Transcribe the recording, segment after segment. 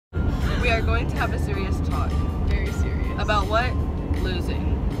are going to have a serious talk. Very serious. About what?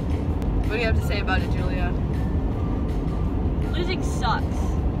 Losing. What do you have to say about it, Julia? Losing sucks.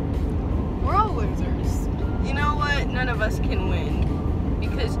 We're all losers. You know what? None of us can win.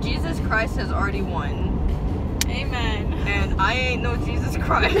 Because Jesus Christ has already won. Amen. And I ain't no Jesus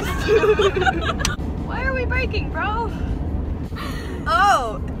Christ. Why are we breaking, bro?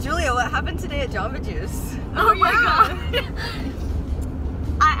 Oh, Julia, what happened today at Jamba Juice? Oh my god.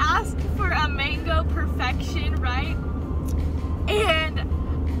 I asked for a mango perfection, right? And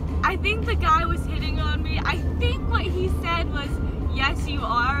I think the guy was hitting on me. I think what he said was, yes, you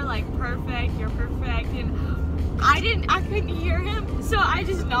are, like, perfect, you're perfect. And I couldn't hear him, so I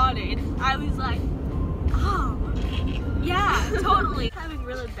just nodded. I was like, oh, yeah, totally. Having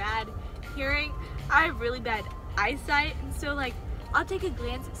really bad hearing. I have really bad eyesight, and so, like, I'll take a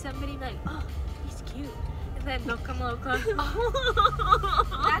glance at somebody and be like, oh, he's cute. And then they'll come a little close.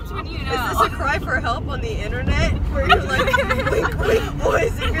 That's when you know. Is this a cry for help on the internet? Where you're like, wink, wink,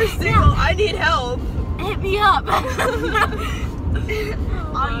 boys, if you're single, I need help. Hit me up.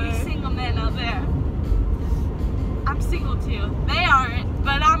 All you single men out there. I'm single too. They aren't,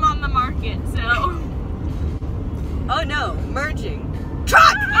 but I'm on the market, so. Oh no, merging.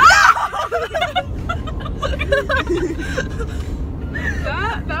 Truck!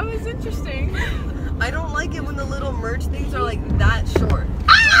 That was interesting. I don't like it when the little merge things are like that short.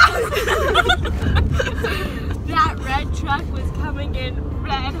 That red truck was coming in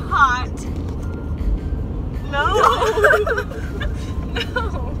red hot. No.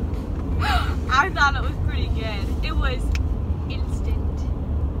 No. I thought it was pretty good. It was instant.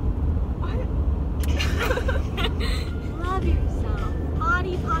 What? Love yourself.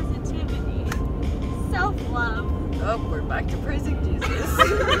 Body positivity. Self-love. Oh, we're back to praising Jesus.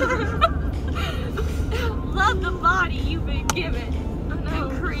 Love the body you've been given. Oh, no.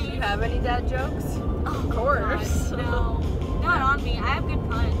 And Do create. you have any dad jokes? Oh, Of course. God, no. Not on me. I have good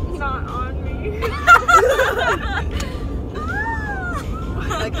puns. Not on me.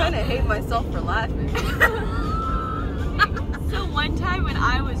 I kind of hate myself for laughing. So one time when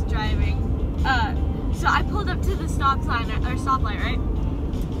I was driving, so I pulled up to the stop sign or stoplight, right?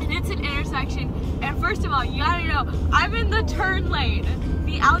 And it's an intersection. And first of all, you gotta know, I'm in the turn lane,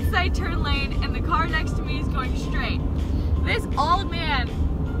 the outside turn lane, and the car next to me is going straight. This old man,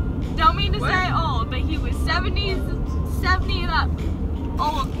 don't mean to say old, but he was 70 and up,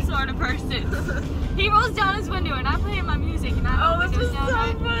 old sort of person. He rolls down his window and I'm playing my music and I have my windows down,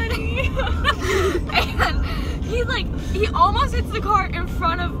 right? And he almost hits the car in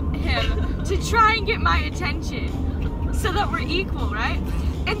front of him to try and get my attention so that we're equal, right?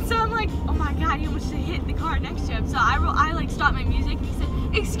 And so I'm like, oh my god, he almost hit the car next to him. So I like stopped my music and he said,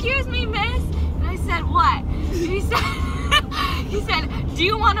 excuse me, miss. And I said, what? And he said, do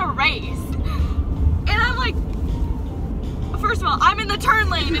you want to race? And I'm like, first of all, I'm in the turn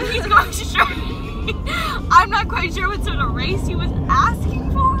lane and he's going straight. I'm not quite sure what sort of race he was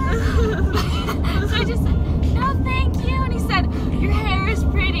asking for. So I just said, no thank you. And he said, your hair is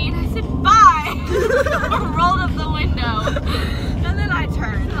pretty. And I said, bye. Rolled up the window. And then I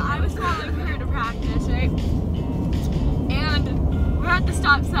turned. So I was following her to practice, right? And we're at the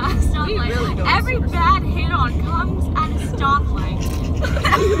stoplight. Really Every bad hit on comes at a stoplight.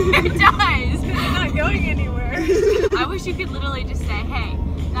 It does. You're not going anywhere. I wish you could literally just say, hey,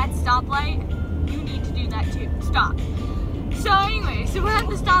 that stoplight, you need to do that too. Stop. So anyway, so we're at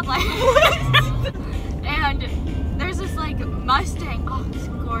the stoplight. And there's this like Mustang. Oh, this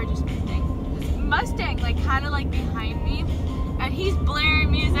gorgeous Mustang. This Mustang like kind of like behind me. And he's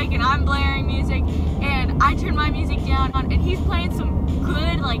blaring music and I'm blaring music. And I turn my music down and he's playing some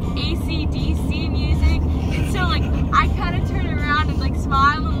good like AC/DC music. And so like I kind of turn around and like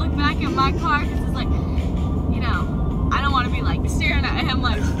smile and look back at my car because it's like, you know, I don't want to be like staring at him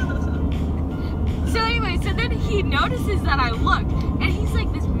like. So anyway, so then he notices that I look and he's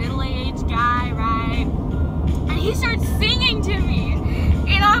like this middle-aged guy, right? And he starts singing to me.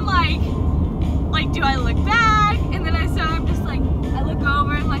 And I'm like, do I look back? And then I'm just like, I look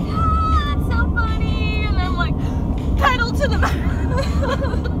over and I'm like, ah, that's so funny. And I'm like, pedal to the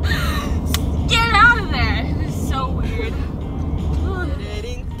get out of there. It's so weird.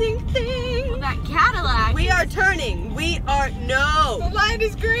 Ding, ding, ding. Well, that Cadillac. We are turning. No. The light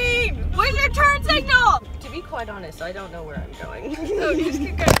is green. Where's your turn signal? To be quite honest, I don't know where I'm going. No, you just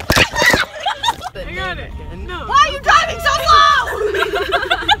keep going. But I got it. again. No. Why are you driving so slow?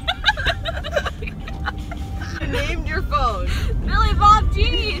 You named your phone. Billy Bob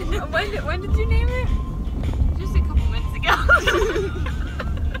Jean. When did you name it? Just a couple minutes ago.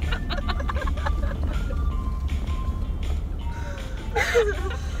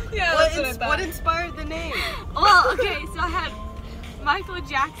 Yeah, that's what I thought. What inspired the name? Well, okay, so I had Michael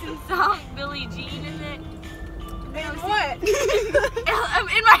Jackson's song Billie Jean in it. And what? In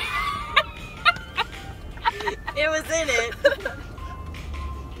my It was in it.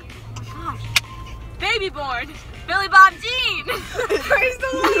 gosh. Baby born. Billy Bob Jean. Praise the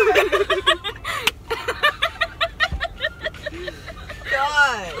Lord.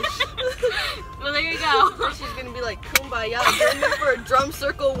 Gosh. Well, there you go. She's gonna be like, kumbaya, join me for a drum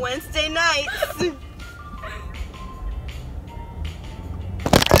circle Wednesday nights.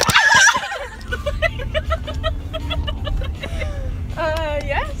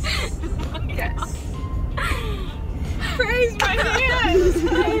 Yes. Yes. Praise my hands.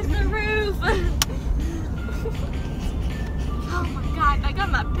 Praise the roof. Oh my god, I got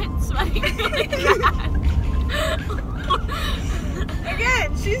my pit sweating really bad.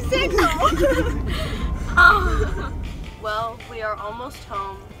 Again, she's single. Oh. Well, we are almost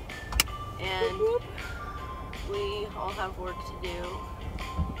home, and we all have work to do,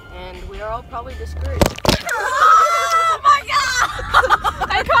 and we are all probably discouraged. Oh my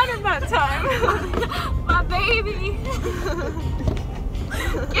god! I caught him that time. My baby!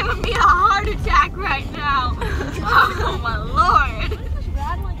 Giving me a heart attack right now. Oh my lord! Who's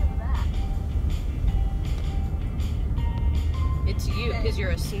rattling in the back? It's you, because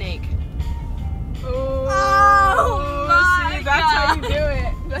you're a snake. Oh my see, that's how you God. do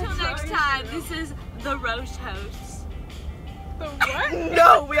it. That's Until how next you time, do it. this is the roast hosts. The what?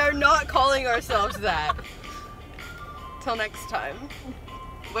 No, we are not calling ourselves that. Till next time.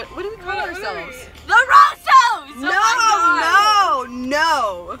 What do we call What are ourselves? we? The roast hosts! Oh my God.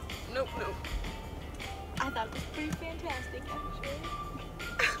 No. Nope. I thought it was pretty fantastic, actually.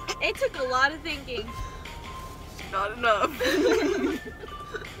 It took a lot of thinking. Not enough.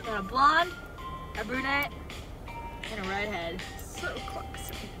 Got a blonde, a brunette, and a redhead. So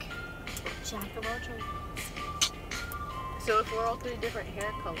classic. Jack of all trades. So if we're all three different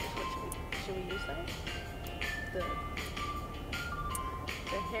hair colors, what should we use that? The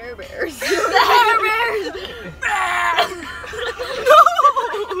hair bears. The hair bears!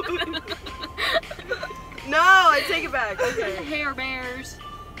 No, I take it back. The Okay. hair bears.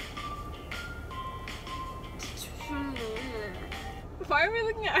 Why are we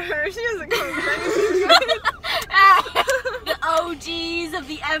looking at her? She doesn't come The OGs of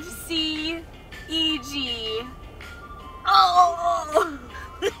the FCEG. Oh!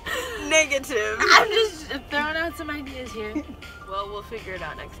 Negative. I'm just throwing out some ideas here. Well, we'll figure it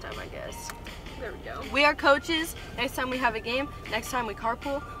out next time, I guess. There we go. We are coaches. Next time we have a game, next time we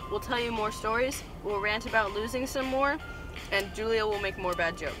carpool, we'll tell you more stories. We'll rant about losing some more, and Julia will make more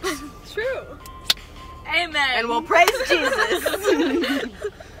bad jokes. True. Amen. And we'll praise Jesus.